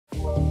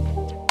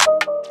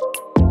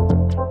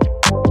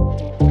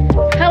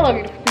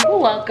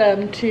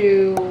welcome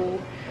to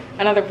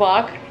another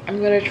vlog.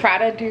 I'm gonna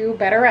try to do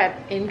better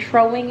at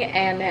introing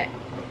and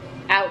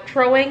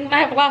outroing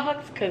my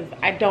vlogs because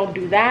I don't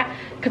do that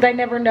because I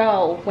never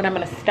know when I'm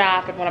gonna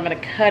stop and when I'm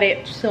gonna cut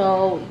it.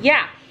 So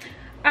yeah,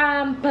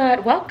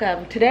 but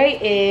welcome. Today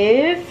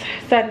is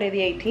Sunday the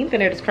 18th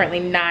and it is currently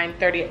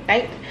 9:30 at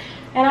night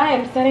and I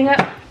am setting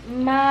up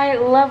my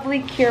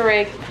lovely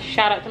Keurig.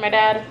 Shout out to my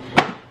dad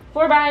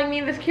for buying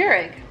me this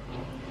Keurig.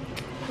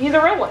 He's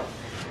a real one.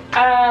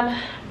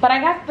 But I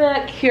got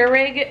the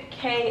Keurig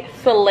K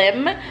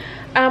Slim.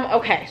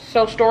 Okay,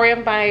 so story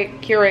of my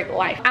Keurig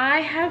life.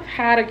 I have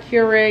had a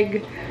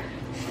Keurig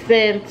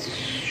since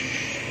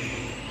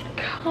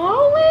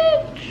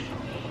college,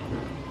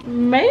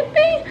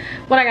 maybe,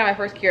 when I got my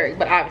first Keurig,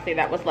 but obviously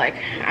that was like,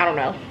 I don't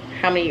know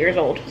how many years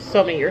old,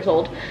 so many years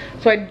old.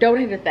 So I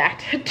donated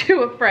that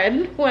to a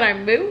friend when I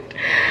moved,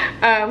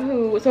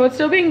 so it's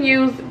still being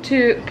used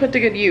to put to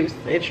good use.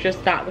 It's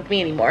just not with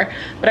me anymore.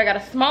 But I got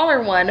a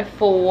smaller one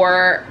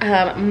for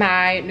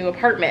my new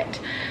apartment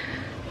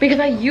because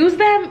I use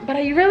them, but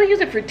I really use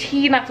it for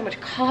tea, not so much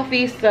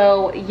coffee.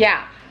 So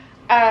yeah,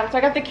 so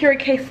I got the Keurig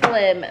K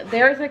Slim.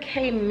 There's a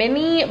K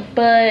Mini,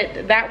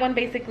 but that one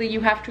basically you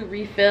have to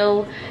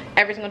refill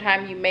every single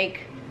time you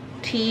make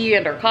tea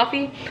and or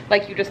coffee.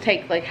 Like you just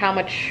take like how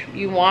much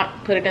you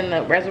want, put it in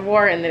the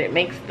reservoir, and then it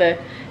makes the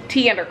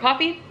tea and or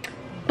coffee.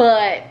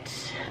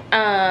 But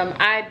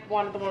I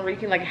wanted the one where you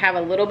can like have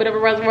a little bit of a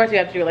reservoir, so you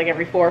have to do it like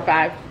every 4 or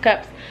 5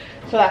 cups.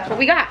 So that's what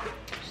we got.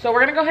 So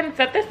we're gonna go ahead and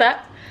set this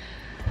up.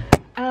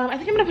 I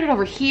think I'm gonna put it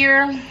over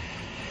here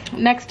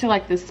next to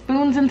like the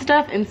spoons and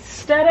stuff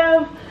instead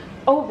of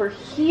over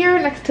here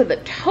next to the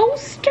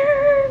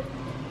toaster.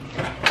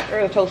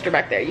 There's a toaster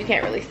back there, you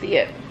can't really see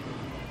it.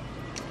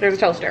 There's a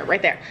toaster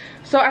right there.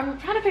 So I'm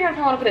trying to figure out if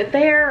I want to put it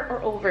there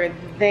or over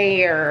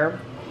there.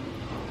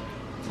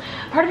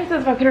 Part of me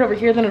says if I put it over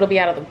here, then it'll be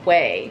out of the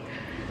way.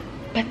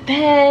 But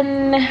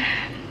then,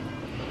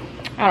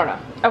 I don't know.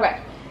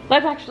 Okay,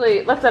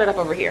 let's set it up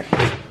over here.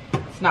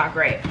 It's not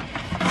great.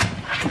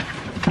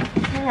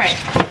 All right.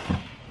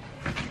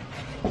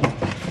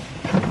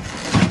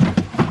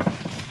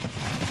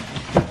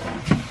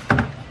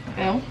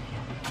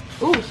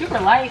 Ooh, super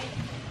light.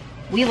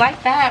 We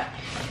like that.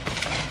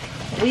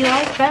 We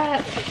like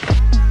that.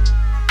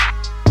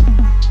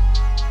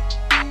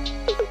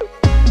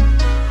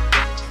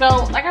 So,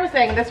 like I was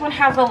saying, this one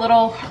has a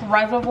little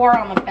reservoir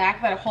on the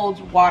back that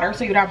holds water,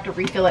 so you don't have to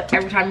refill it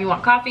every time you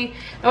want coffee.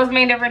 That was the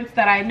main difference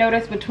that I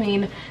noticed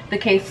between the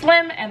K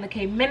Slim and the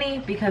K Mini,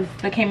 because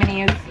the K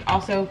Mini is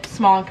also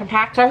small and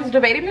compact. So I was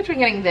debating between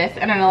getting this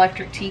and an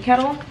electric tea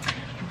kettle,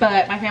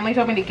 but my family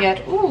told me to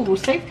get, ooh,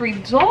 save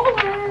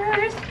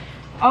 $3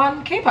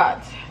 on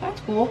K-Pods. That's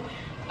cool.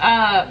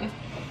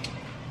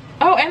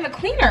 Oh, and the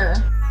cleaner.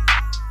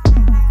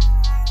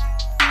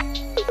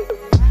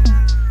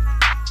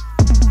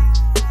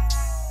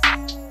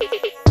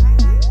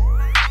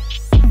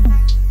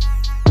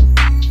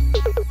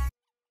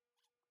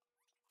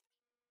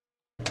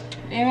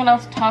 Anyone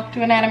else talk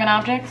to inanimate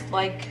objects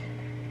like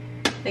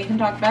they can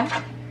talk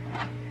back?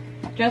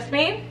 Just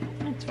me?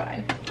 That's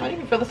fine. I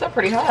can fill this up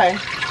pretty high.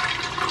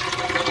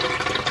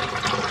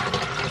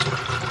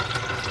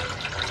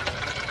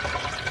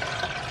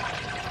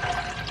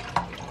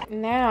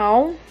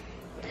 Now,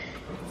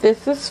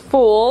 this is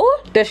full.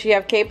 Does she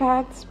have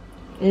K-Pods?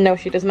 No,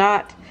 she does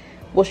not.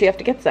 Will she have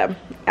to get some?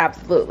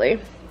 Absolutely.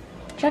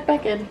 Check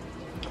back in.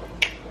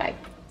 Bye.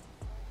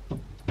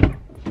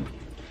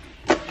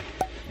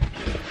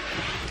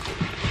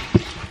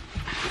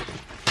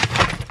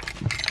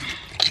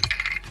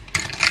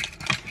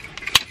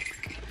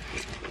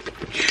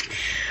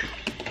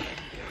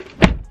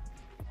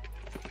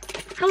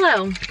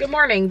 Hello, good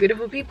morning,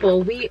 beautiful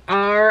people. We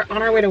are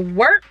on our way to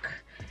work.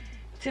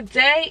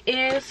 Today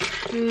is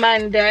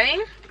Monday,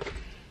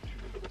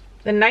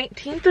 the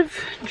 19th of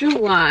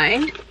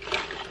July,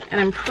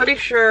 and I'm pretty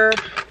sure,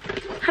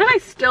 how did I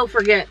still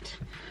forget?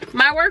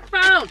 My work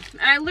phone,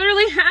 and I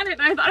literally had it,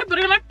 and I thought I put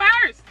it in my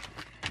purse.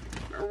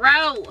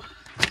 Bro.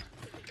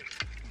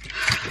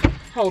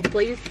 Hold,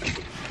 please.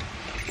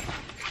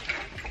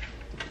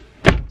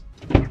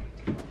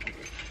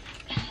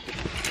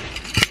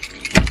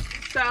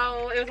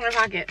 So, it was in my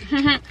pocket.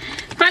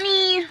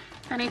 Funny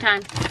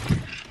time.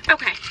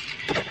 Okay.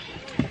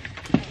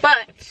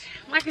 But,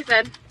 like I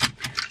said,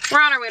 we're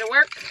on our way to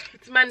work.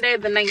 It's Monday,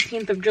 the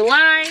 19th of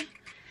July,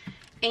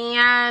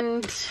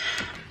 and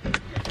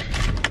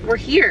we're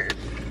here.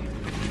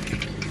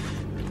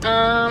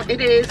 It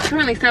is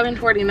currently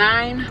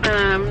 7:49.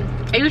 I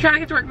usually try to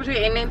get to work between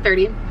 8 and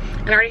 8:30,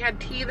 and I already had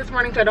tea this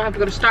morning, so I don't have to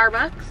go to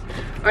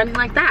Starbucks or anything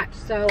like that.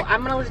 So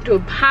I'm gonna listen to a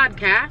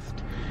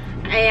podcast,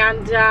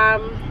 and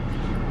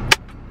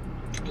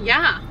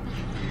yeah,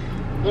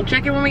 we'll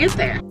check in when we get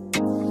there.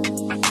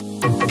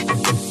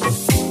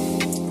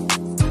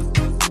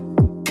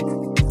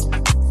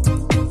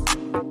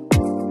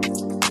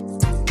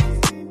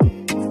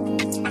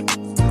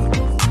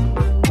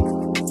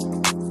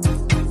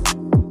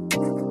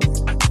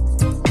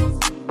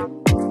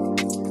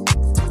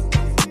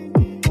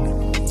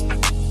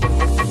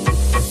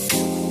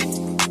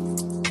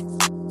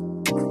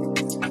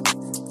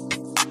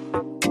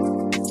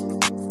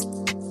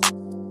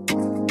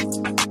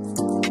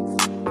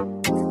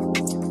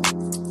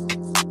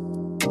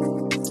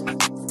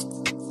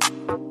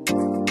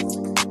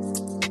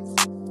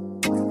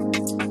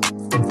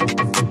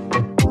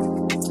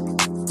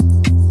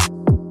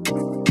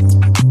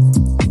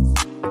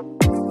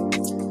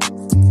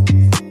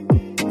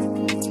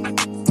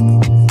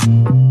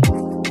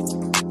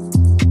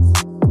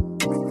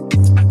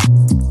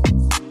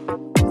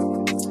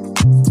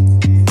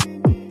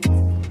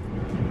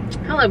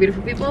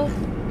 beautiful people.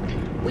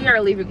 We are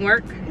leaving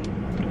work.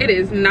 It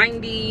is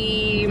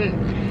 90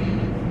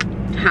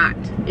 hot.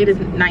 It is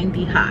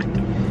 90 hot.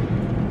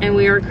 And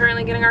we are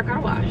currently getting our car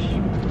wash.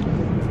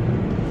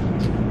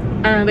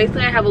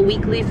 Basically, I have a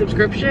weekly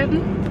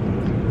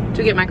subscription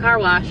to get my car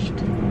washed.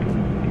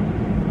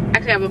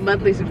 Actually, I have a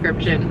monthly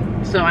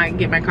subscription, so I can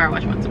get my car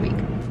washed once a week.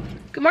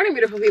 Good morning,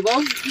 beautiful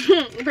people.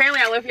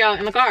 Apparently, I left y'all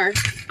in the car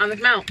on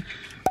this mount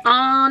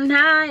all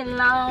night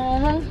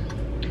long.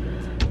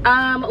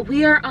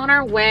 We are on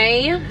our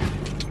way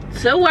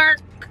to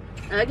work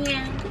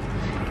again.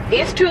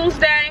 It's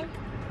Tuesday.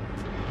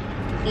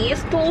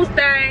 It's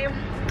Tuesday.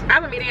 I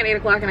have a meeting at 8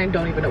 o'clock and I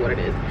don't even know what it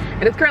is.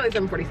 And it's currently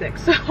 7:46,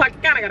 so I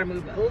kind of got to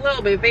move a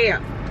little bit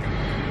fast.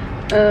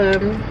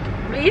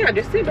 But yeah,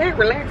 just sit back,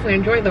 relax, and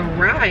enjoy the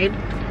ride.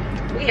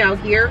 We out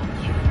here.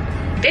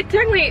 It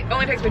technically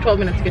only takes me 12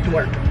 minutes to get to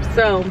work,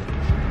 so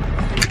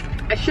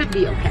I should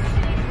be okay.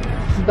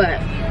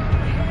 But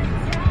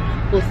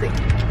we'll see.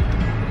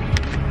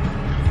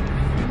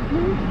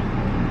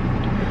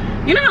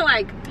 You know how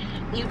like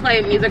you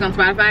play music on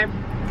Spotify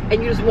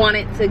and you just want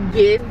it to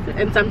give,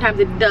 and sometimes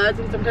it does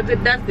and sometimes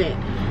it doesn't,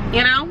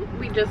 you know?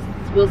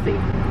 We'll see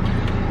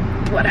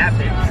what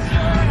happens.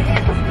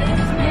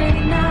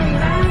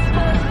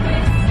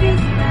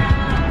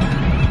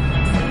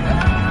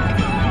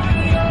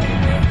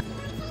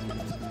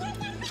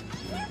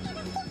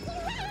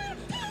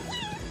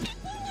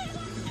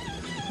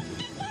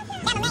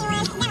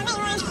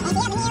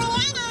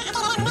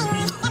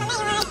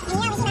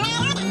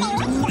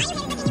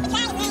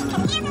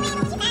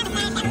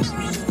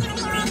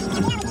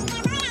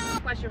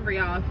 Question for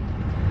y'all,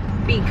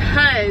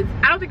 because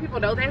I don't think people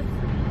know this,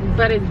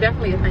 but it's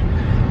definitely a thing.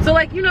 So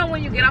like, you know,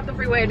 when you get off the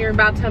freeway and you're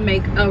about to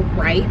make a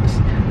right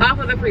off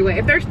of the freeway,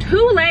 if there's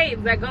 2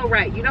 lanes that go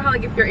right, you know how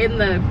like if you're in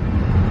the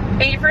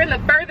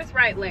furthest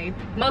right lane,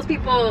 most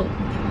people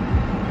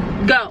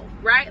go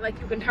right, like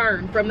you can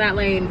turn from that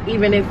lane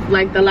even if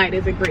like the light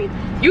isn't green.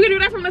 You can do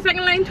that from the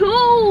second lane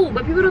too,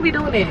 but people don't be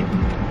doing it.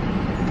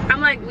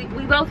 I'm like,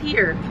 we both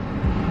here.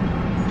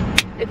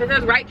 If it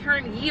says right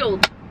turn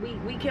yield,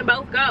 we can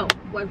both go.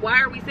 Like,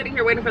 why are we sitting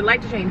here waiting for the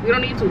light to change? We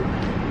don't need to.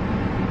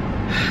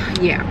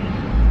 Yeah.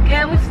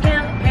 Can we still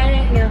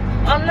hang out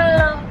on the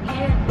low?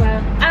 Yeah,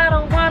 well, I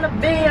don't wanna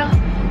be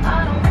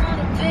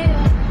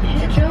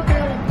hit your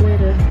girl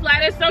with a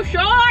flight is so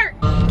short.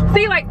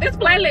 See, like this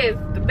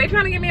playlist, they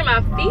trying to get me in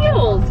my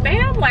feels,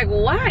 fam. Like,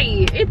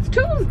 why? It's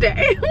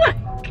Tuesday.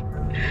 Like,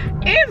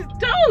 it's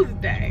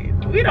Tuesday.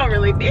 We don't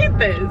really need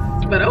this,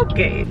 but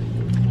okay.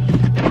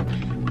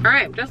 All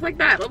right, just like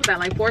that. What was that,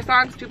 like 4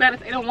 songs? Too bad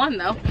it's 8:01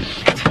 though.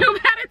 Too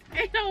bad it's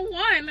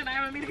 8:01 and I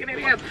have a meeting at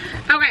 8 a.m.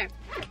 Okay,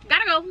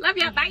 gotta go. Love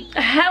ya, bye.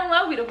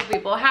 Hello, beautiful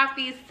people.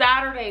 Happy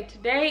Saturday.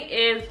 Today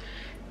is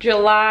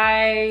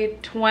July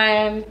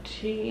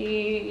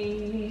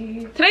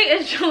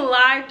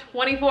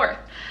 24th.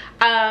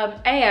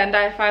 And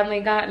I've finally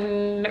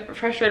gotten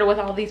frustrated with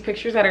all these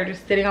pictures that are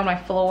just sitting on my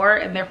floor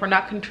and therefore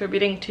not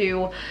contributing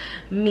to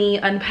me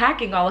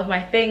unpacking all of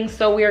my things.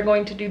 So we are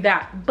going to do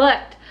that.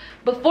 But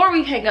before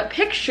we hang up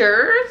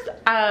pictures,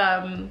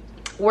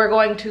 we're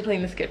going to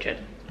clean this kitchen.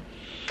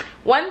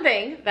 One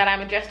thing that I'm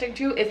adjusting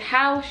to is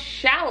how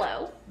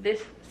shallow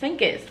this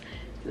sink is.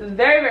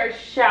 Very, very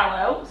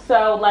shallow.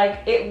 So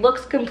like it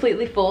looks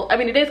completely full. I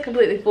mean, it is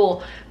completely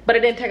full, but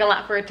it didn't take a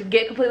lot for it to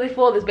get completely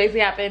full. This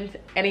basically happens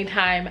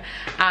anytime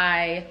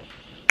I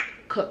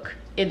cook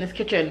in this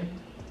kitchen.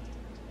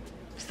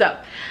 So,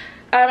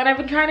 and I've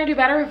been trying to do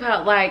better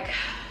about like,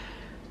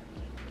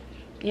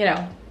 you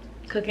know,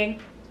 cooking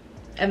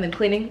and then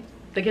cleaning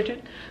the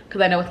kitchen,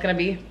 because I know it's gonna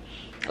be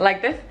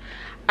like this.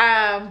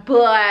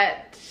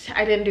 But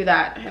I didn't do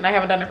that and I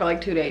haven't done it for like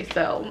 2 days,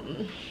 so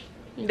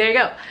there you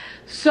go.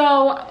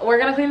 So we're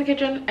gonna clean the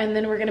kitchen and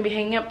then we're gonna be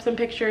hanging up some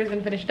pictures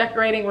and finish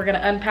decorating. We're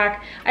gonna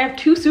unpack. I have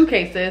 2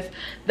 suitcases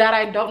that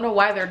I don't know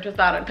why they're just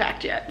not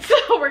unpacked yet, so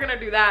we're gonna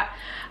do that.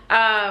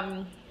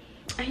 And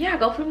yeah,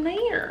 go from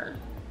there.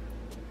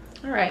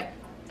 All right,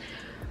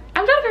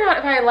 I'm trying to figure out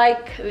if I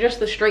like just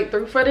the straight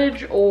through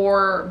footage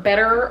or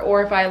better,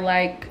 or if I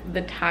like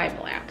the time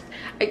lapse.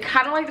 I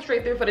kind of like the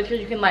straight through footage because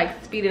you can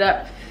like speed it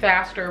up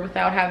faster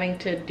without having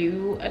to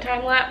do a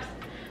time lapse.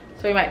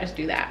 So we might just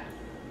do that.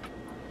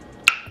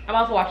 I'm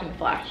also watching The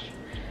Flash,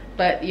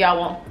 but y'all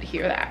won't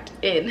hear that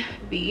in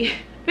the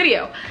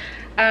video.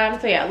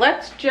 So yeah,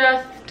 let's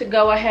just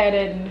go ahead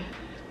and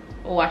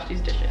wash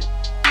these dishes.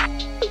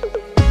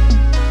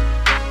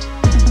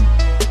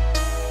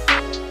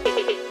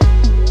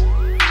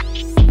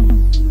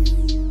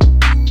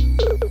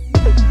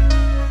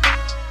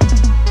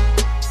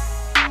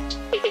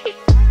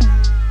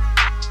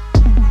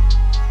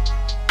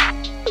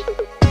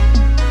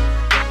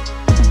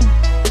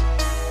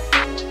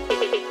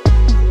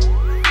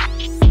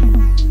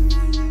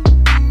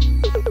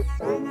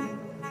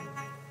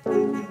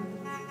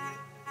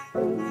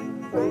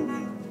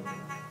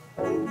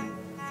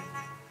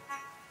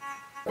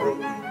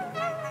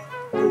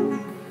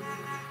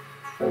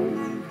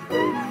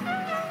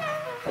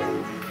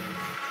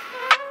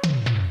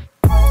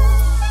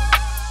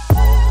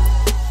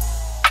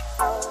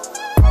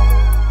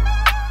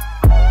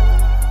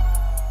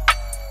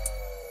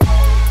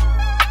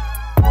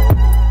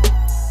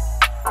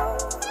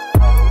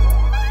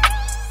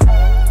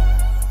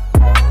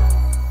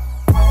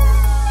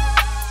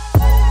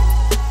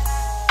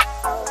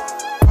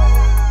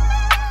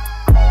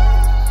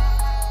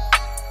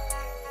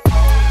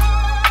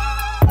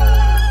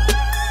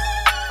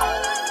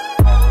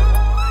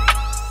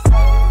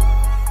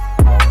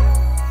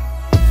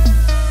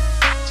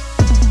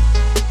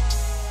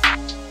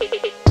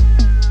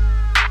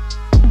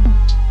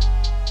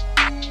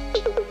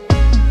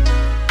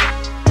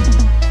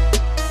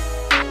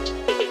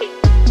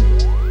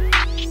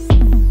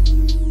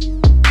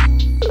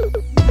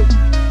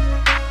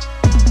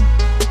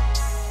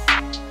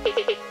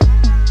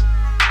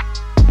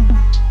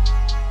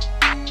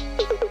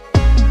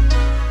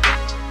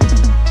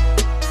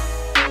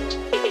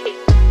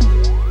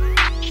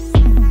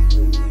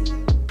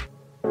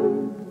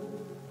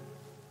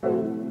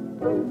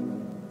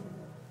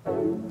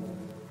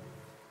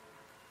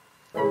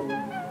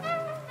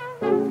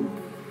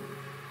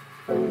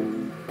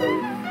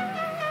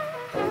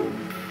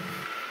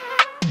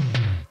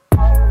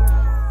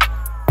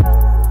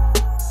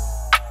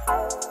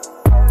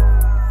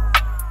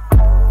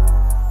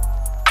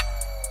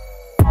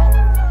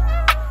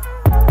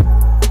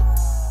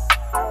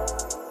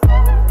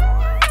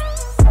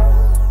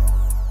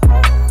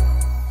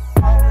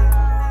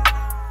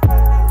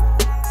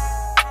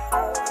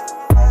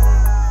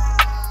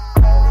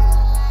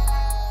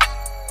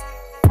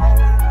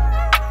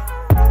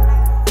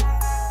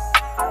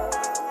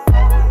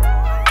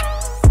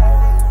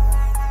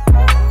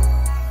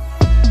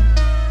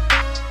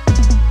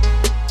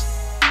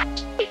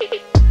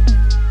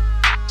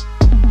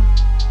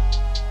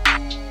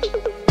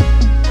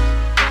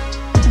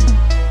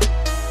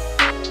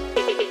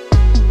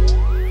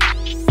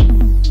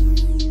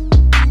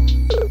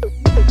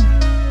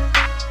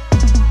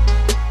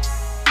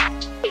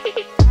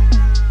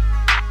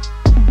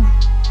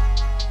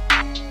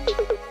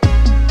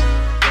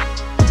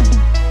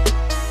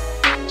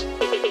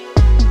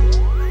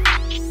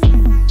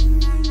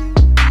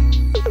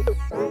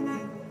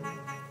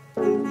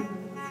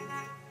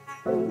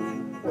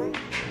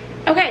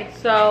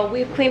 So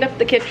we've cleaned up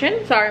the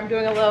kitchen. Sorry, I'm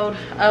doing a load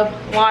of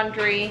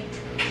laundry,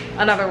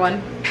 another one,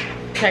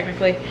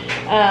 technically,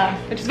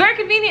 which is very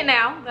convenient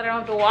now that I don't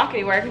have to walk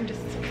anywhere. I can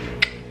just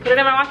put it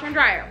in my washer and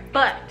dryer.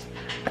 But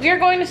we are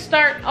going to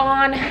start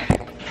on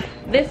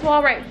this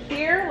wall right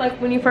here, like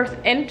when you first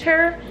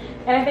enter.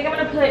 And I think I'm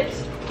gonna put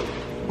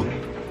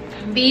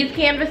these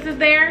canvases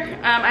there.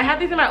 I had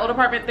these in my old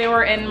apartment. They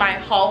were in my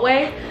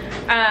hallway,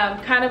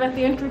 kind of at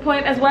the entry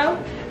point as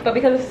well. But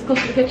because this is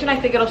close to the kitchen, I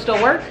think it'll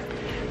still work.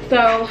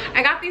 So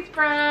I got these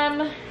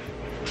from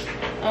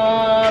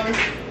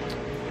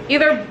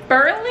either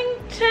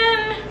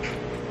Burlington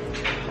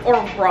or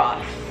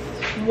Ross,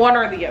 one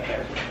or the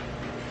other.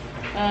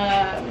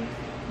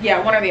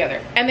 Yeah, one or the other.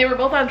 And they were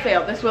both on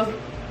sale. This was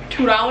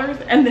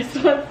 $2 and this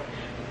was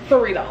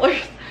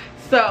 $3.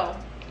 So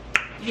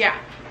yeah,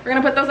 we're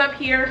gonna put those up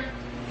here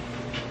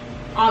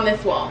on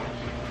this wall.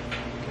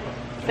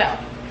 So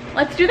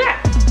let's do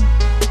that.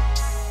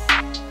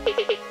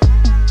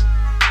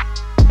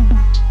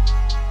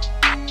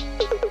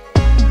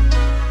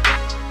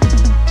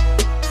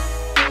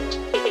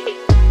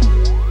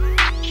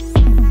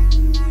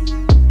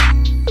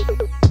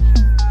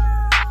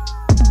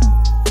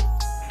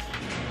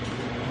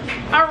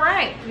 All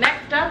right,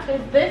 next up is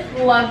this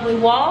lovely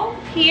wall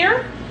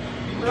here.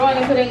 We're going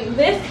to be putting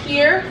this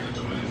here.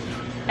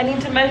 I need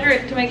to measure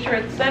it to make sure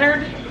it's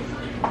centered.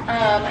 And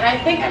I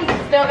think I'm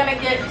still gonna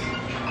get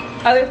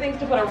other things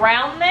to put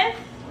around this.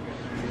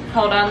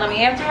 Hold on, let me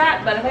answer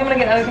that. But I think I'm gonna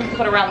get other things to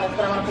put around this,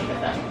 but I wanna put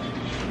this up.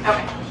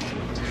 Okay.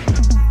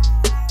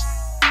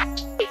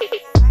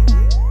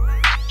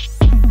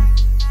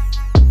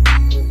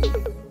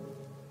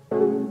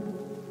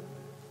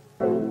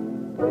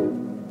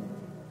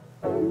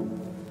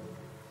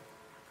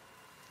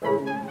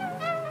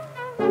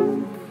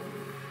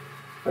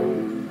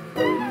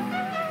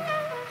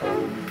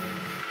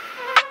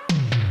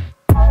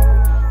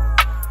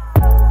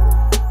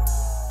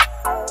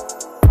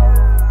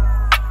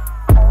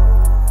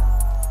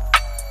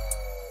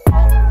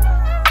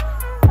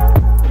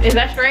 Is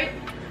that straight?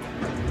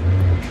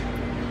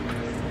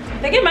 I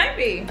think it might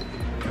be.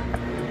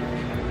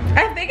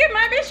 I think it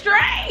might be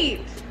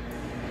straight.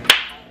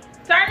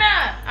 Turn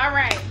up. All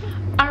right.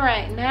 All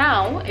right,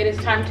 now it is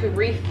time to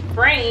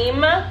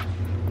reframe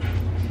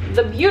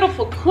the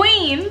beautiful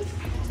queens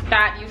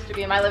that used to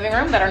be in my living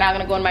room that are now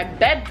gonna go in my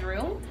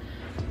bedroom.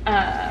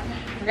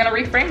 We're gonna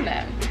reframe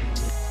them.